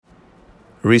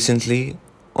Recently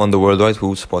on the Worldwide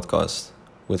Hoops podcast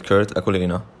with Kurt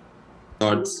Akulina.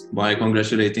 Start by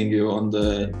congratulating you on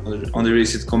the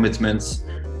recent commitments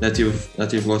that you've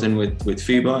gotten with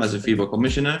FIBA as a FIBA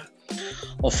commissioner.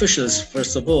 Officials,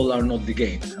 first of all, are not the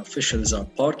game. Officials are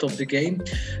part of the game.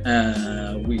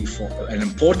 An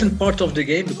important part of the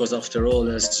game, because after all,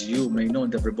 as you may know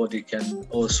and everybody can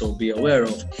also be aware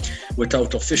of,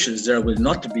 without officials there will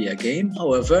not be a game.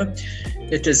 However,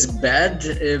 it is bad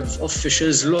if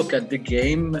officials look at the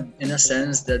game in a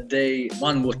sense that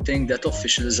one would think that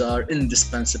officials are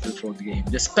indispensable for the game.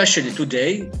 Especially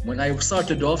today, when I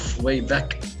started off way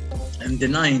back in the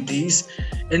 90s,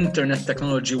 internet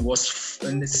technology was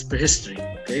in its prehistory.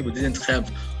 Okay, we didn't have.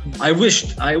 I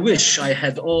wish I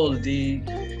had all the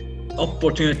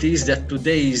opportunities that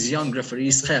today's young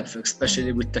referees have,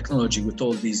 especially with technology, with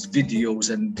all these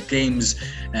videos and games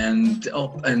and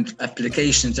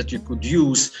applications that you could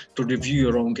use to review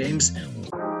your own games.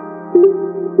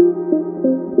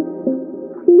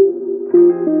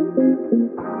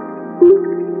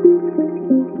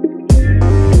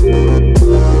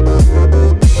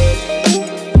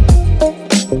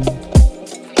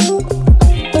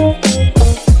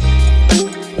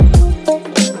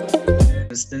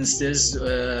 Instances,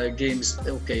 games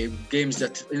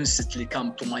that instantly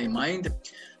come to my mind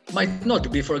might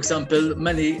not be. For example,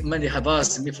 many have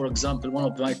asked me, for example, one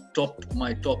of my top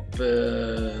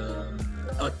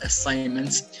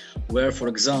assignments were, for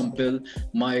example,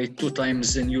 my 2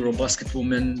 times in Eurobasket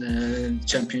Women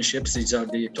Championships. These are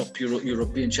the top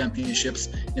European Championships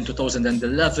in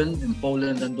 2011 in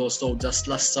Poland, and also just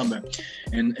last summer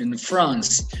in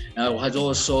France. I had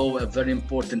also a very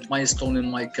important milestone in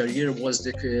my career was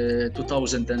the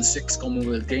 2006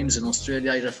 Commonwealth Games in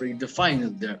Australia. I refereed the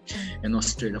final there in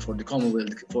Australia for the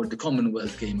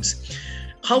Commonwealth Games.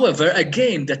 However, a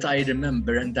game that I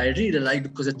remember and I really like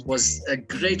because it was a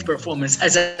great performance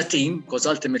as a team, because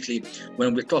ultimately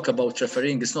when we talk about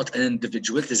refereeing, it's not an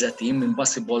individual, it is a team. In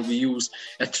basketball, we use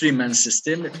a 3-man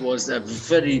system. It was a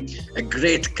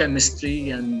great chemistry,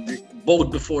 and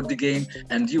both before the game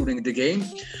and during the game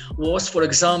was, for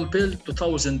example,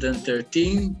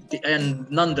 2013, the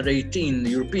under 18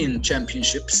 European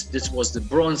Championships. This was the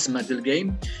bronze medal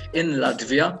game in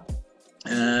Latvia.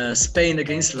 Spain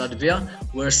against Latvia,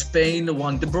 where Spain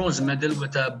won the bronze medal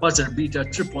with a buzzer beater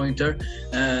 3-pointer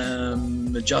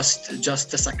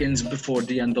just seconds before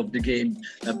the end of the game.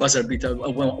 A buzzer beater, a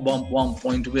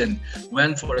 1-point win.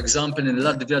 When, for example, in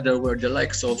Latvia there were the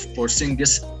likes of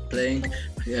Porzingis playing,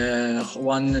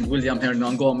 Juan and William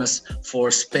Hernan Gomez for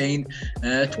Spain.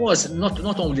 It was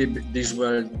not only these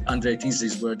were under 18s,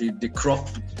 these were the crop,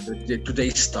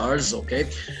 today's stars, okay,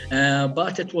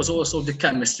 but it was also the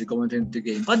chemistry going into the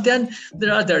game. But then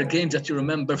there are other games that you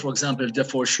remember. For example,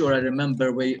 for sure I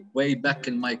remember way back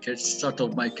in my start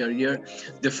of my career,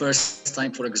 the first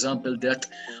time, for example, that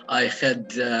I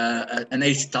had an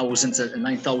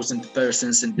 9,000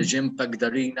 persons in the gym packed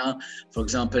arena, for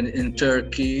example, in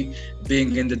Turkey,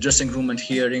 being in the dressing room and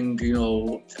hearing,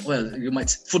 you might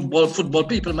football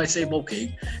people might say,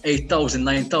 okay, 8,000,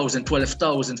 9,000,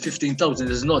 12,000,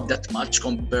 15,000 is not that much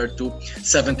compared to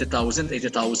 70,000,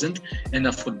 80,000 in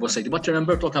a football stadium. But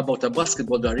remember, talking about a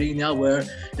basketball arena where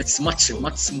it's much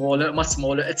smaller.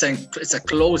 It's a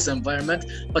closed environment.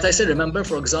 But I still remember,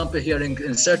 for example, hearing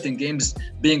in certain games,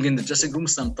 being in the dressing room,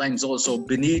 sometimes also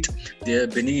beneath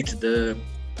the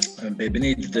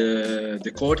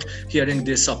court, hearing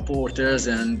the supporters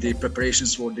and the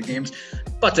preparations for the games.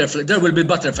 There will be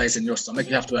butterflies in your stomach.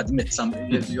 You have to admit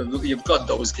you've got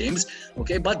those games,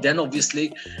 okay? But then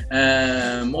obviously,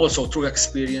 also through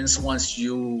experience, once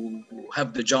you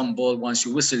have the jump ball, once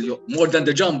you whistle more than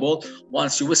the jump ball,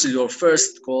 once you whistle your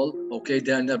first call, okay,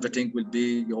 then everything will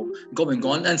be going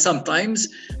on. And sometimes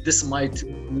this might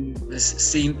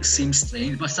seem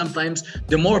strange, but sometimes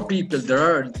the more people there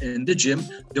are in the gym,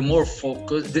 the more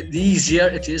focus, the easier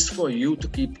it is for you to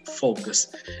keep focus.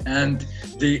 And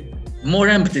the more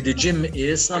empty the gym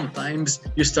is, sometimes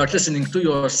you start listening to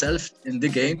yourself in the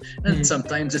game, and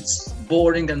sometimes it's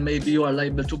boring, and maybe you are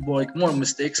liable to make more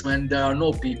mistakes when there are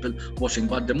no people watching.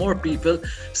 But the more people,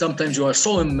 sometimes you are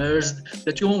so immersed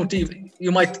that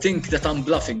you might think that I'm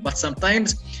bluffing, but most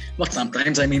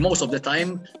of the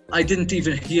time, you don't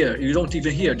even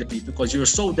hear the people, because you're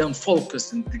so damn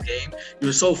focused in the game,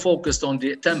 you're so focused on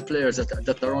the 10 players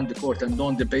that are on the court and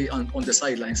on the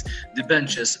sidelines, the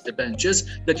benches,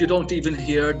 that you don't even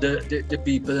hear the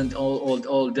people and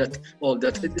all that.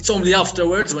 It's only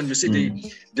afterwards when you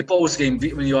see the post game,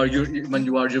 when you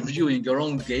are reviewing your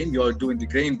own game, you are doing the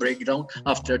game breakdown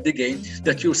after the game,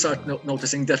 that you start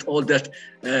noticing that all that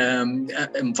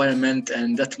environment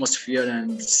and atmosphere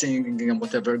and singing and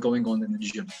whatever going on in the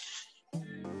gym.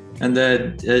 And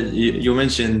you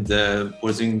mentioned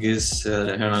Porzingis,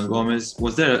 Hernan Gomez.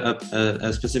 Was there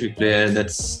a specific player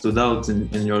that stood out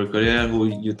in your career who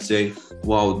you'd say,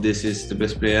 wow, this is the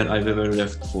best player I've ever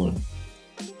left for?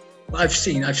 I've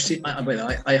seen. I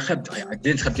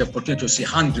didn't have the opportunity to see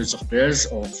hundreds of players,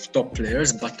 of top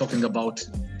players, but talking about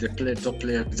the top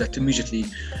players that immediately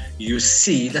you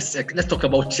see, let's talk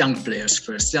about young players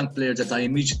first. Young players that I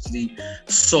immediately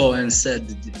saw and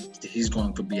said he's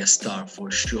going to be a star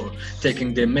for sure.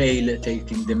 Taking the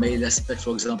male aspect,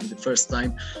 for example, the first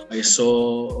time I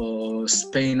saw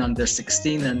Spain under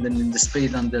 16, and then in the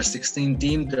Spain under 16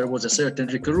 team there was a certain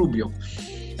Ricky Rubio.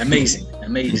 Amazing.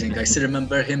 I still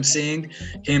remember him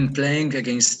playing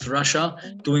against Russia,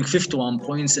 doing 51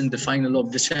 points in the final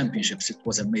of the championships. It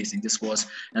was amazing. This was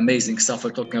amazing stuff.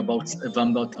 We're talking about, if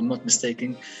I'm not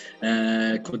mistaken,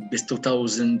 could be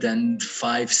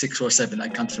 2005, 6 or 7. I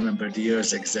can't remember the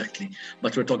years exactly,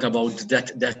 but we're talking about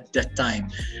that time.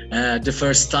 The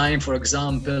first time, for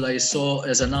example, I saw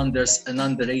as an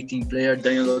under 18 player,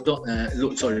 Luka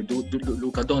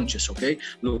Doncic. Okay,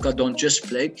 Luka Doncic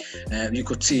play. You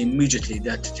could see immediately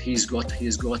that he's got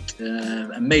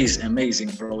amazing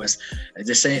prowess.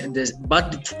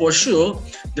 But for sure,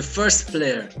 the first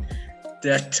player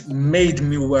that made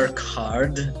me work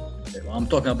hard, I'm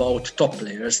talking about top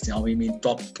players, we mean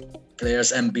top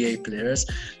players, NBA players.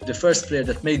 The first player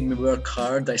that made me work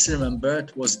hard, I still remember,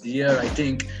 it was the year, I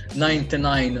think,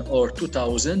 99 or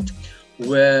 2000,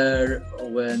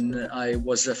 when I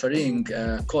was refereeing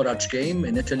a Courage game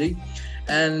in Italy.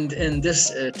 And in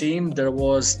this team, there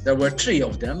were 3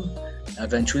 of them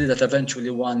eventually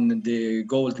won the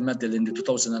gold medal in the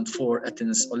 2004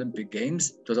 Athens Olympic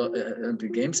Games.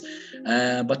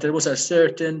 But there was a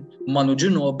certain Manu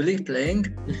Ginobili playing.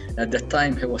 At that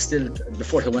time, he was still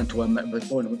before he went to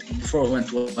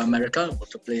America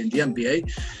to play in the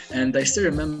NBA. And I still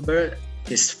remember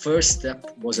his first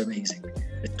step was amazing.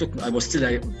 I was still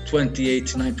a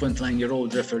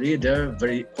 29-year-old referee there,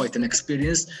 quite an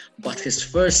experience, but his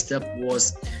first step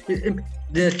was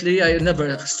definitely I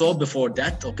never saw before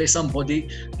that. Okay, somebody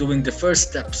doing the first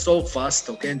step so fast.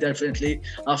 Okay, and definitely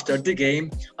after the game,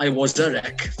 I was a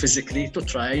wreck physically to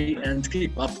try and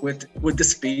keep up with the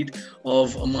speed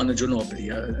of Manu Ginobili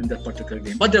in that particular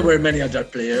game. But there were many other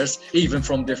players, even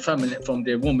from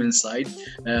the women's side,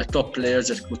 top players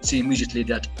that could see immediately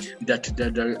that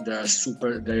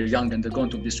they're young and they're going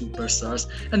to be superstars,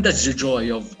 and that's the joy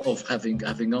of having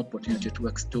an opportunity to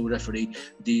referee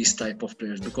these type of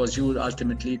players, because you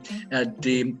ultimately at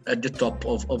the top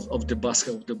of the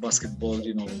basketball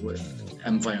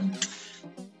environment.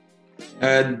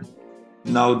 And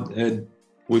now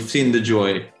we've seen the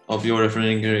joy of your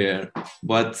refereeing career,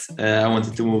 but I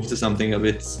wanted to move to something a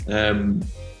bit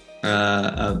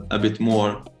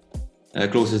more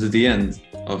closer to the end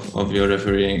of your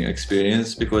refereeing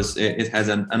experience, because it has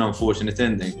an unfortunate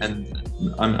ending. And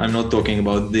I'm not talking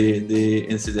about the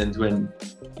incident when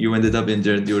you ended up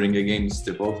injured during a game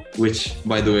tip-off, which,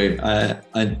 by the way,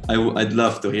 I'd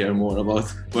love to hear more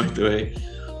about, by the way.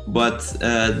 But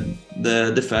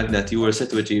the fact that you were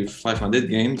set to achieve 500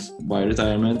 games by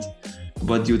retirement,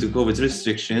 but due to COVID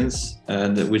restrictions,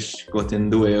 which got in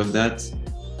the way of that,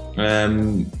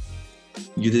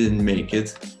 you didn't make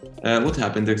it. What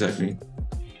happened exactly?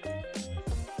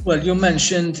 Well, you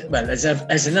mentioned, as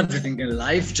in everything in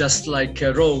life, just like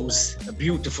a rose, a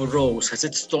beautiful rose has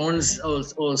its thorns,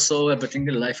 also everything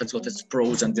in life has got its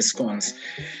pros and its cons.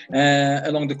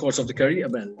 Along the course of the career,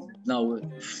 now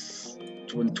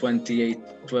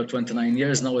 29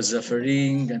 years now as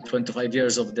refereeing, and 25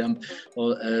 years of them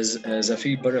as a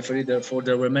FIBA referee. Therefore,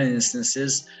 there were many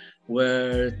instances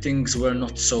where things were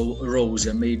not so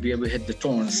rosy, and maybe we hit the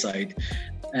thorn side.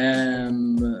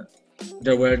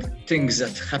 There were things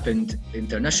that happened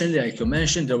internationally, like you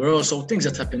mentioned. There were also things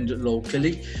that happened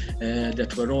locally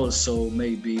that were also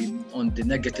maybe on the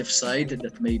negative side,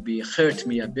 that maybe hurt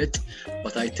me a bit.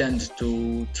 But I tend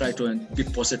to try to be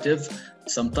positive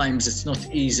Sometimes it's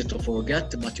not easy to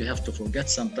forget, but you have to forget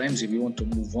sometimes if you want to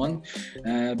move on.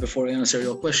 Before I answer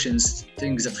your questions,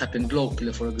 things that happened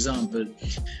locally, for example,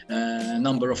 a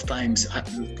number of times,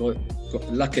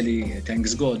 luckily,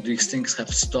 thanks God, these things have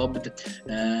stopped,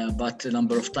 but a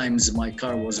number of times my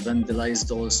car was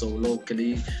vandalized also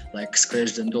locally, like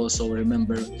scratched. And also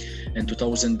remember in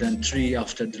 2003,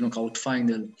 after the knockout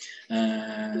final,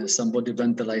 somebody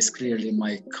vandalized clearly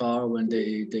my car when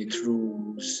they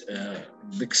threw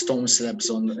big stone slabs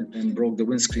on and broke the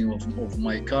windscreen of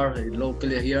my car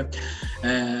locally here.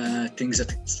 Things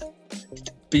that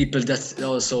people that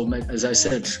also, as I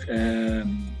said,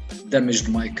 damaged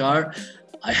my car.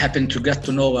 I happen to get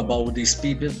to know about these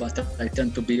people, but I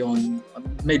tend to be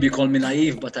maybe call me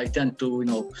naive, but I tend to,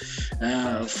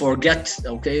 forget,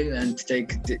 okay, and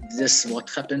take this what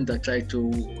happened. I try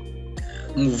to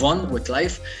move on with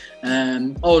life.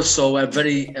 Also a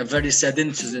very sad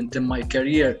incident in my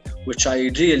career, which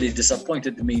I really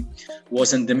disappointed me,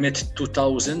 was in the mid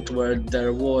 2000s, where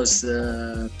there was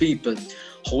people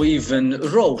who even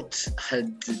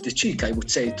had the cheek, I would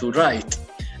say, to write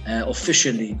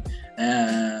officially,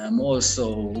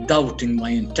 also doubting my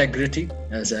integrity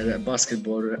as a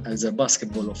basketball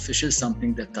official,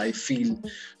 something that I feel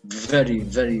very,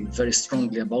 very, very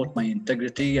strongly about my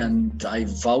integrity, and I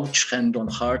vouch hand on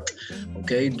heart,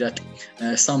 okay, that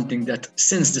something that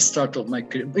since the start of my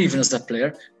career, even as a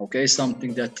player, okay,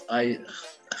 something that I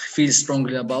feel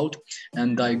strongly about,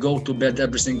 and I go to bed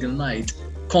every single night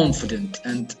confident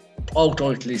and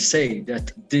outrightly say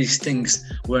that these things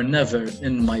were never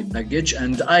in my baggage.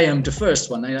 And I am the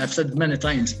first one, I've said many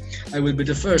times, I will be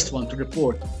the first one to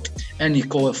report any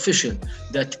co-official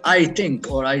that I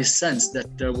think or I sense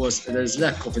that there's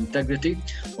lack of integrity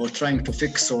or trying to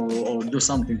fix or do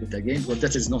something with the game. But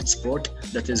that is not sport.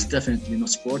 That is definitely not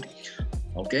sport.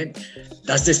 Okay,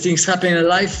 does these things happen in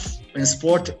life? In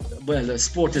sport, well,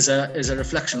 sport is a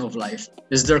reflection of life.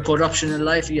 Is there corruption in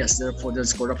life? Yes, therefore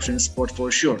there's corruption in sport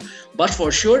for sure. But for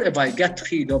sure, if I get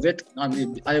rid of it,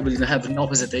 I will have no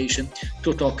hesitation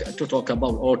to talk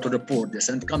about or to report this.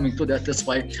 And coming to that's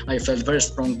why I felt very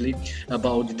strongly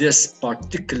about this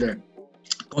particular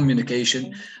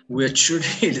communication, which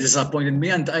really disappointed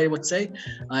me. And I would say,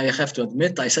 I have to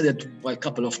admit, I said it a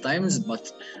couple of times,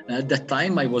 but at that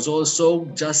time I was also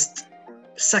just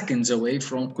seconds away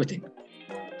from quitting.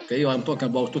 Okay, I'm talking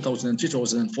about 2003,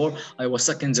 2004. I was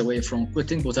seconds away from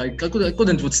quitting, but I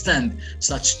couldn't withstand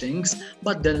such things.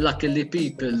 But then luckily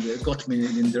people got me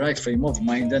in the right frame of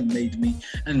mind and made me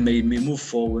move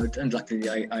forward. And luckily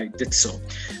I did so.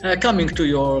 Coming to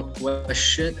your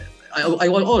question, I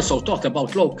will also talk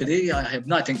about locally. I have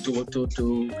nothing to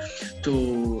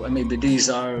maybe these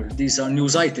are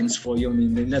news items for you. I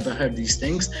mean, they never heard these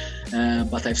things,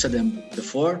 but I've said them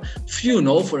before. Few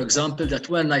know, for example, that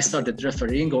when I started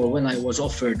refereeing, or when I was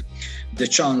offered the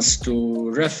chance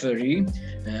to referee,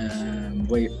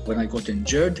 when I got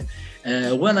injured,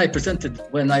 when I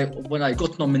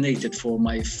got nominated for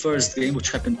my first game,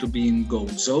 which happened to be in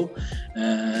Gozo,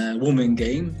 women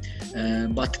game,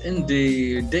 but in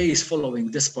the days following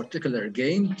this particular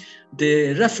game,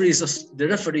 the referees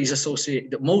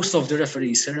associate, most of the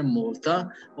referees here in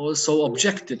Malta also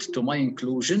objected to my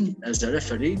inclusion as a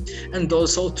referee, and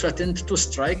also threatened to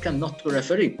strike and not to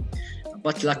referee.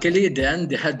 But luckily then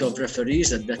the head of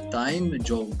referees at that time,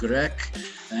 Joe Grech,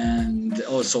 and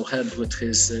also helped with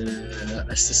his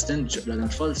assistant,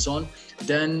 Leonard Falson,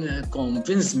 then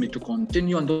convinced me to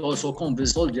continue, and also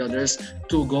convinced all the others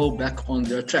to go back on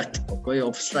their threat, okay,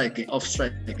 of striking.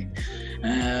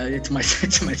 It might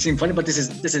seem funny, but this is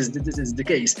the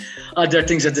case. Other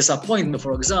things that disappoint me,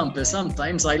 for example,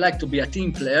 sometimes I like to be a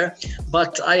team player,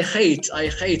 but I hate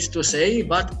to say,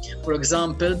 but for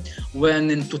example, when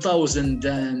in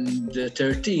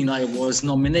 2013 I was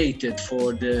nominated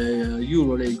for the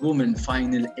EuroLeague Women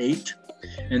Final 8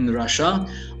 in Russia,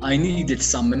 I needed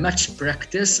some match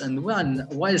practice, and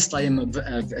whilst I am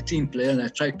a team player and I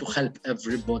try to help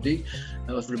everybody,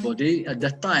 at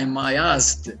that time I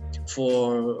asked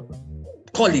for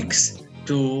colleagues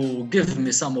to give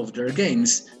me some of their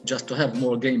games just to have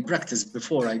more game practice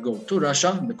before I go to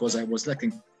Russia, because I was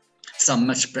lacking some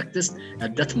match practice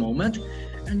at that moment.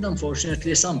 And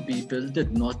unfortunately, some people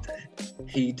did not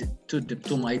heed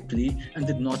to my plea and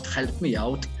did not help me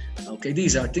out. Okay,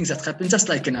 these are things that happen just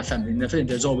like in a family. In a family,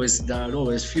 there are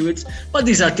always feuds, but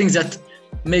these are things that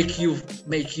make you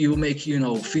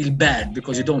feel bad,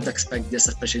 because you don't expect this,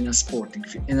 especially in a sporting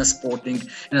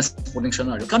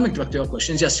scenario. Coming back to your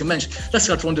questions, yes, you mentioned. Let's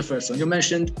start from the first one. You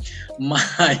mentioned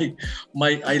I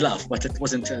laugh, but it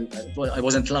wasn't. I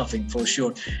wasn't laughing for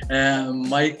sure.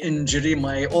 My injury,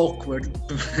 my awkward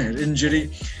injury,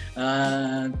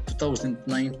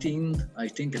 2019, I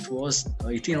think it was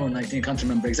 18 or 19, I can't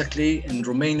remember exactly. In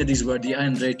Romania, these were the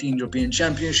under 18 European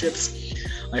Championships.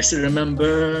 I still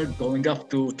remember going up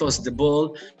to toss the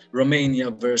ball,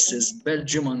 Romania versus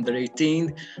Belgium under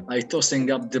 18. I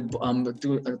tossing up the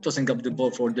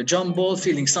ball for the jump ball,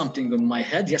 feeling something on my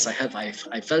head. Yes,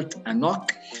 I felt a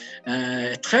knock.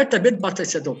 It hurt a bit, but I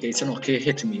said, okay, it's an okay,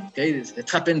 hit me. Okay, it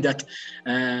happened that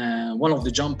one of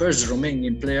the jumpers,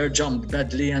 Romanian player, jumped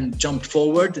badly and jumped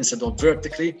forward instead of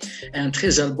vertically, and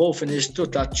his elbow finished to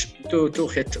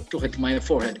hit my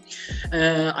forehead.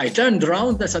 I turned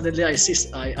around and suddenly I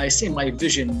see my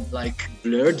vision like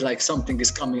blurred, like something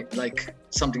is coming, like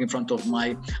something in front of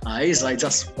my eyes. I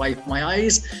just wipe my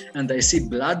eyes and I see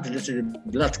blood, literally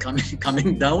blood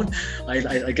coming down.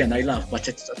 I laugh, but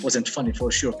it wasn't funny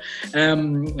for sure.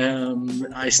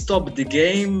 I stopped the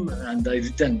game, and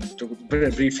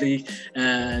very briefly,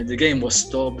 the game was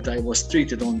stopped. I was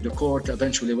treated on the court,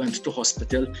 eventually went to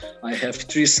hospital. I have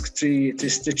three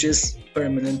stitches,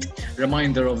 permanent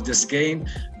reminder of this game.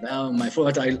 My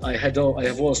forehead, I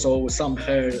have also some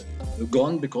hair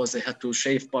gone because I had to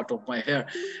shave part of my hair,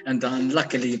 and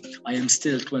unluckily I am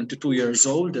still 22 years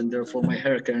old, and therefore my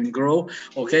hair can grow,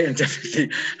 okay, and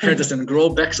definitely hair doesn't grow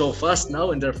back so fast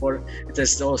now, and therefore it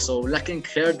is also lacking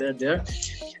hair there.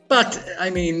 But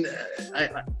I mean,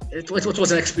 it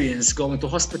was an experience going to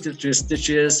hospital, 3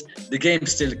 stitches. The game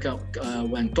still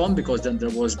went on because then there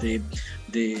was the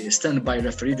standby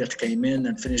referee that came in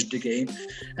and finished the game.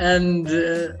 And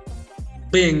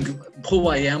being who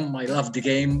I am, I love the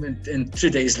game. And 3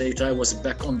 days later, I was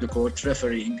back on the court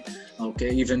refereeing.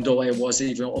 Okay, even though I was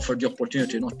even offered the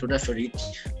opportunity not to referee,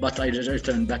 but I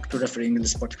returned back to refereeing in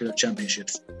this particular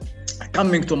championships.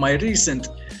 Coming to my recent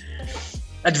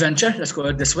adventure, let's call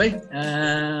it this way.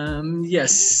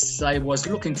 Yes, I was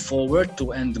looking forward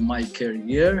to end my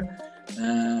career.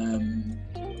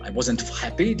 I wasn't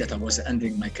happy that I was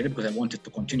ending my career because I wanted to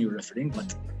continue refereeing,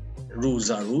 but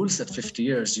rules are rules. At 50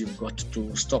 years, you've got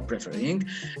to stop refereeing.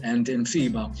 And in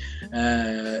FIBA,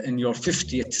 in your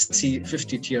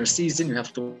 50th year season, you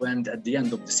have to end at the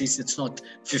end of the season. It's not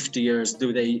 50 years,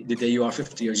 the day you are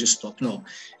 50 years, you stop. No.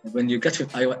 When you get,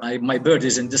 my birthday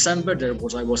is in December. I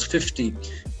was 50,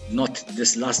 not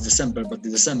this last December, but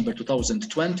December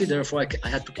 2020. Therefore, I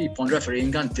had to keep on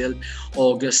refereeing until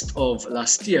August of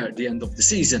last year, the end of the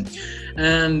season.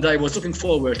 And I was looking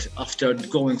forward, after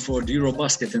going for the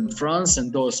Eurobasket in France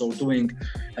and also doing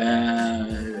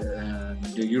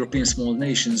the European Small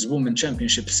Nations Women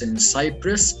Championships in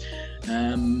Cyprus.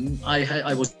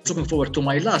 I was looking forward to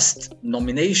my last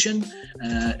nomination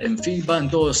in FIBA,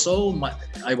 and also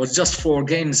I was just 4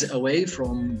 games away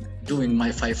from doing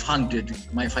my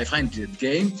 500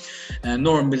 game.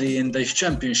 Normally in these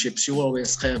championships you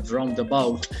always have round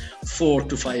about 4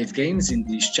 to 5 games in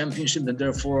these championships, and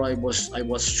therefore I was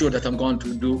sure that I'm going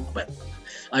to do well.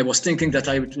 I was thinking that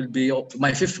it will be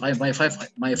my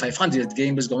 500th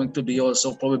game is going to be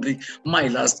also probably my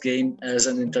last game as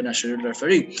an international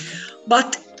referee.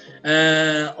 But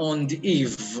I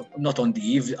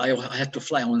had to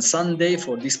fly on Sunday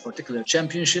for these particular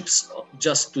championships.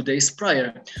 Just 2 days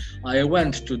prior, I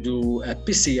went to do a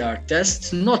PCR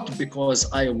test, not because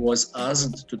I was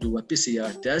asked to do a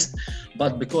PCR test,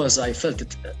 but because I felt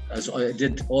it, as I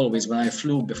did always when I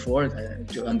flew before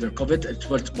under COVID, it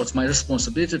was my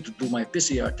responsibility to do my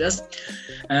PCR test.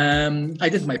 I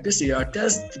did my PCR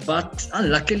test, but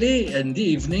unluckily in the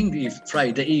evening,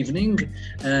 Friday evening,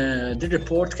 the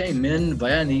report came in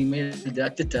via an email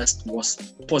that the test was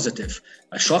positive.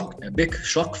 A big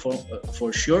shock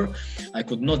for sure. I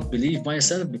could not believe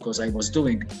myself because I was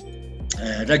doing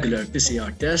a regular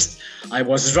PCR test. I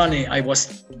was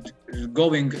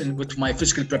going in with my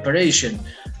physical preparation,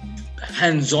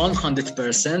 hands-on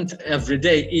 100% every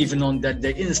day. Even on that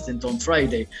day instant on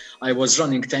Friday, I was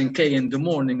running 10K in the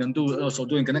morning and also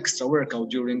doing an extra workout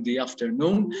during the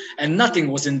afternoon, and nothing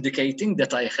was indicating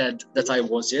that I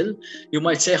was ill. You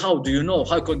might say, how do you know?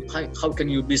 How can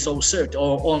you be so certain,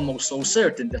 or almost so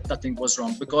certain, that nothing was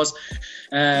wrong? Because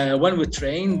when we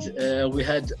trained, we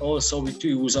had also to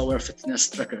use our fitness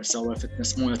trackers, our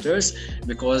fitness monitors,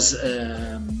 because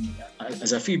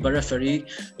as a FIBA referee,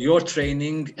 your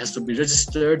training has to be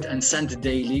registered and sent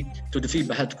daily to the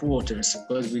FIBA headquarters,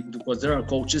 because there are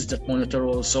coaches that monitor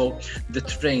also the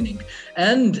training.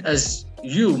 And as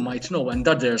you might know, and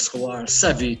others who are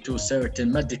savvy to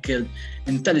certain medical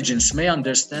intelligence may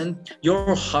understand,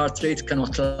 your heart rate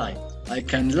cannot lie. I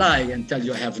can lie and tell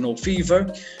you I have no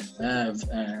fever,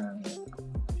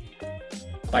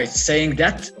 by saying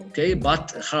that, okay,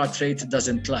 but heart rate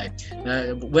doesn't lie.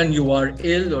 When you are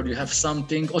ill or you have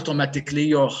something, automatically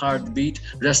your heartbeat,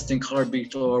 resting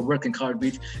heartbeat or working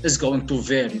heartbeat is going to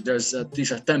vary. There's at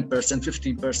least a 10%,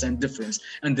 15% difference,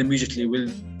 and immediately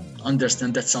we'll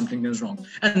understand that something is wrong.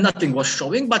 And nothing was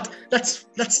showing, but let's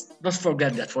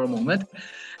forget that for a moment.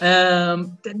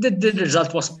 The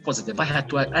result was positive. I had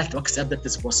to accept that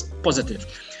this was positive,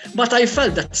 but I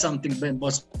felt that something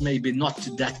was maybe not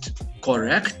that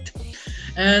correct,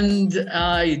 and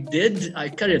I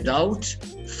carried out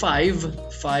five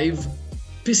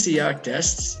PCR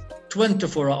tests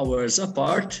 24 hours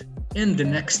apart in the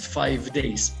next 5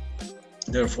 days.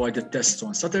 Therefore, I did tests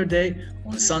on Saturday,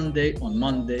 on Sunday, on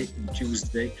Monday, on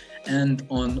Tuesday, and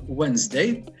on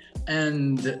Wednesday,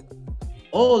 and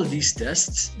all these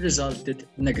tests resulted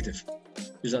negative.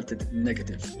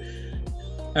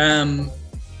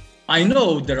 I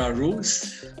know there are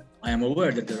rules. I am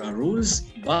aware that there are rules,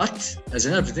 but as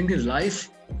in everything in life,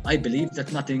 I believe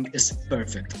that nothing is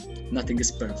perfect.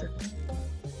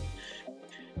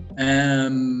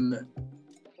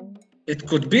 It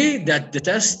could be that the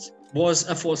test was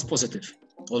a false positive.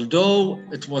 Although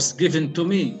it was given to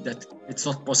me that it's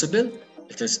not possible,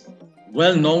 it is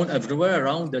well known everywhere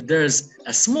around that there's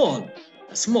a small,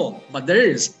 but there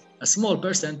is a small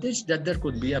percentage that there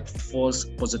could be a false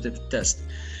positive test.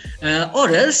 Or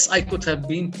else I could have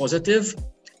been positive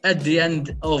at the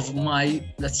end of my,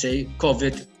 let's say,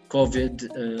 COVID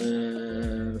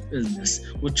illness,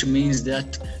 which means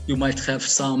that you might have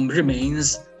some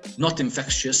remains not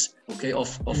infectious, okay,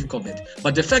 of COVID.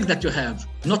 But the fact that you have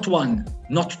not one,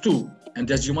 not two, and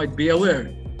as you might be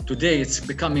aware, today it's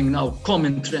becoming now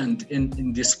common trend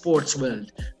in the sports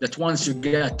world that once you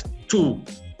get 2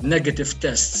 negative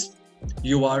tests,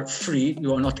 you are free.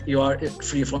 You are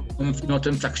free from not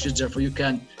infectious. Therefore, you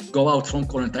can go out from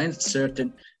quarantine.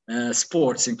 Certain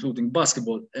sports, including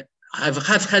basketball,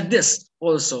 have had this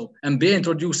also. NBA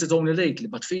introduced it only lately,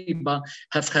 but FIBA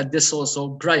have had this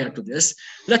also prior to this.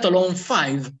 Let alone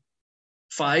five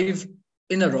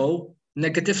in a row,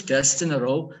 negative tests in a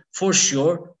row. For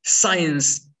sure,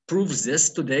 science proves this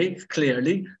today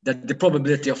clearly, that the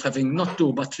probability of having not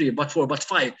 2, but 3, but 4, but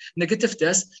 5 negative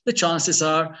tests, the chances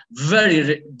are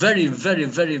very, very, very,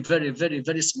 very, very, very,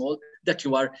 very small that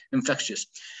you are infectious.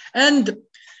 And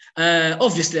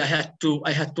obviously, I had to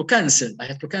cancel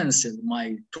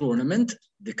my tournament,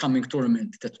 the coming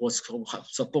tournament that was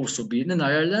supposed to be in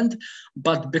Ireland,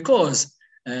 but because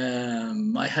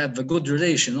I have a good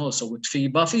relation also with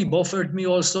FIBA. FIBA offered me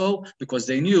also, because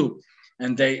they knew,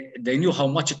 and they knew how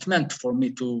much it meant for me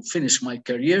to finish my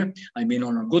career, I mean,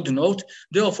 on a good note,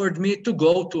 they offered me to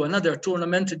go to another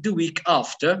tournament the week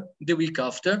after.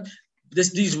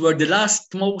 These were the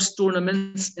last most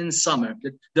tournaments in summer.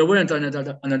 There weren't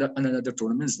another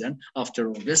tournaments then after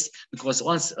August, because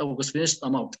once August finished,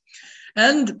 I'm out.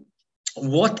 And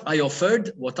what I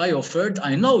offered,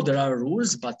 I know there are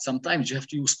rules, but sometimes you have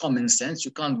to use common sense.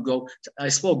 You can't go, I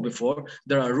spoke before,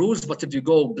 there are rules, but if you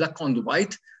go black on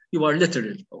white, you are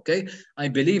literal, okay? I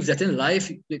believe that in life,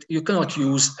 you cannot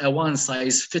use a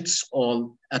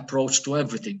one-size-fits-all approach to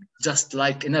everything, just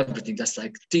like in everything, just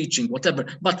like teaching, whatever.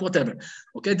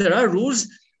 Okay, there are rules,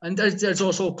 and there's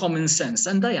also common sense.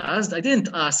 And I didn't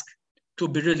ask to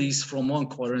be released from one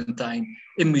quarantine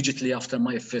immediately after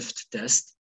my 5th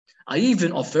test. I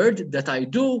even offered that I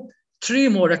do 3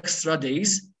 more extra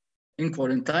days in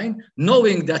quarantine,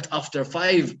 knowing that after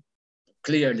 5,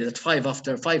 clearly that 5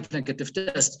 after 5 negative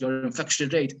tests, your infection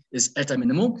rate is at a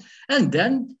minimum. And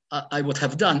then I would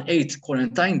have done 8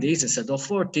 quarantine days instead of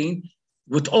 14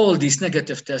 with all these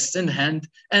negative tests in hand.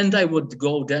 And I would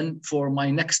go then for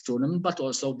my next tournament, but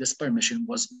also this permission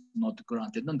was not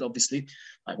granted. And obviously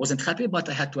I wasn't happy, but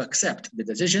I had to accept the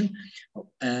decision.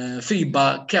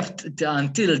 FIBA kept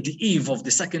until the eve of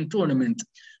the second tournament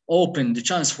open the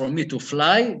chance for me to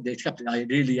fly. I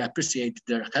really appreciate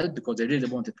their help, because they really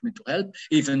wanted me to help,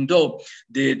 even though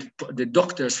the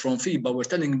doctors from FIBA were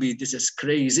telling me this is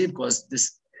crazy, because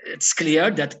it's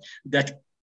clear that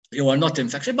you are not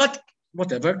infected, but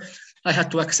whatever. I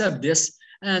had to accept this,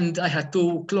 and I had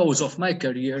to close off my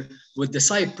career with the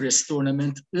Cyprus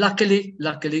tournament. Luckily,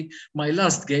 my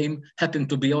last game happened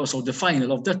to be also the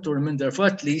final of that tournament. Therefore,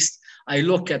 at least I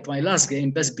look at my last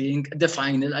game as being the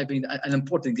final, an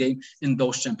important game in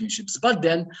those championships. But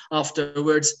then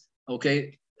afterwards,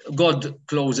 okay, God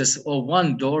closes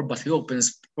one door, but he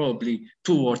opens probably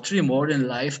 2 or 3 more in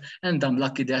life. And I'm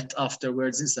lucky that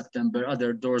afterwards in September,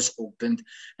 other doors opened.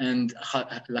 And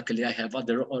luckily I have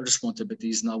other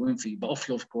responsibilities now in FIBA.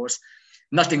 Of course,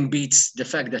 nothing beats the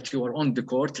fact that you are on the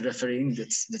court refereeing.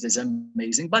 That is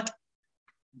amazing. But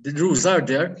the rules are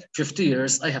there. 50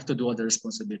 years, I have to do other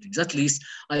responsibilities. At least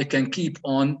I can keep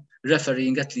on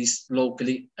refereeing, at least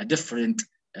locally, a different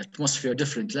atmosphere,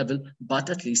 different level, but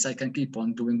at least I can keep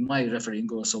on doing my refereeing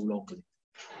also locally.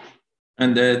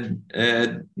 And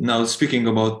now speaking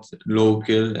about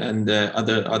local and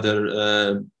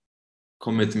other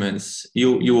commitments,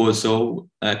 you also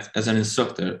act as an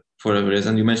instructor for Everest,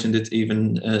 and you mentioned it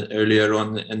even earlier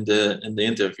on in the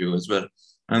interview as well.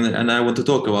 And I want to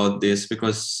talk about this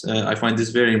because I find this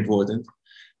very important.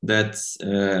 That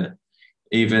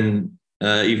even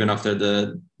after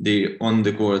the on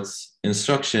the court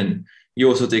instruction, you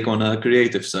also take on a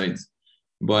creative side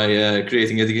by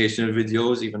creating educational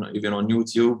videos, even on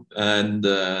YouTube, and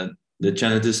the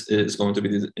channel is going to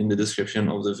be in the description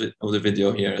of the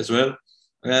video here as well.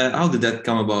 How did that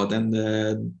come about,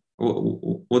 and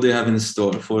what do you have in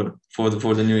store for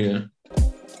the new year?